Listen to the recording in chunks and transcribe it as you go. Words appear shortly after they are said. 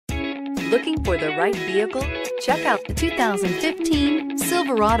Looking for the right vehicle? Check out the 2015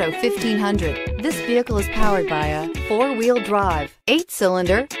 Silverado 1500. This vehicle is powered by a 4-wheel drive,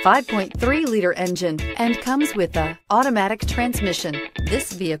 8-cylinder, 5.3-liter engine, and comes with a automatic transmission.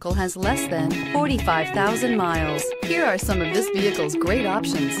 This vehicle has less than 45,000 miles. Here are some of this vehicle's great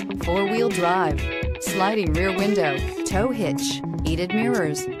options: 4-wheel drive, sliding rear window, tow hitch, heated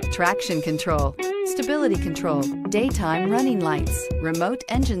mirrors, traction control, stability control, daytime running lights, remote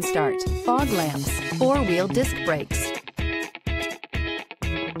engine start, fog lamps, 4-wheel disc brakes.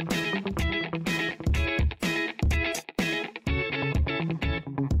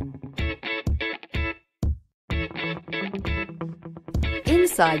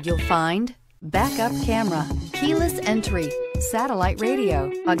 Inside you'll find backup camera, keyless entry, satellite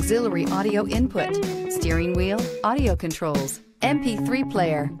radio, auxiliary audio input, steering wheel audio controls, MP3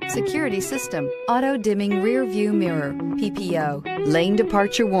 player, security system, auto-dimming rear view mirror, PPO, lane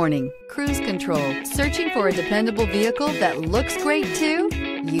departure warning, cruise control. Searching for a dependable vehicle that looks great too?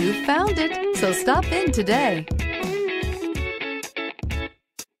 You found it, so stop in today.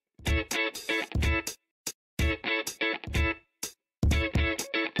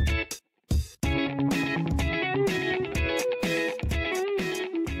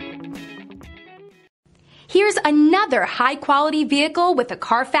 Here's another high-quality vehicle with a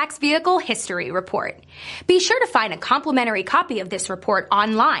Carfax Vehicle History Report. Be sure to find a complimentary copy of this report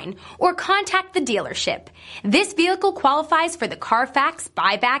online or contact the dealership. This vehicle qualifies for the Carfax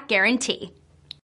Buyback Guarantee.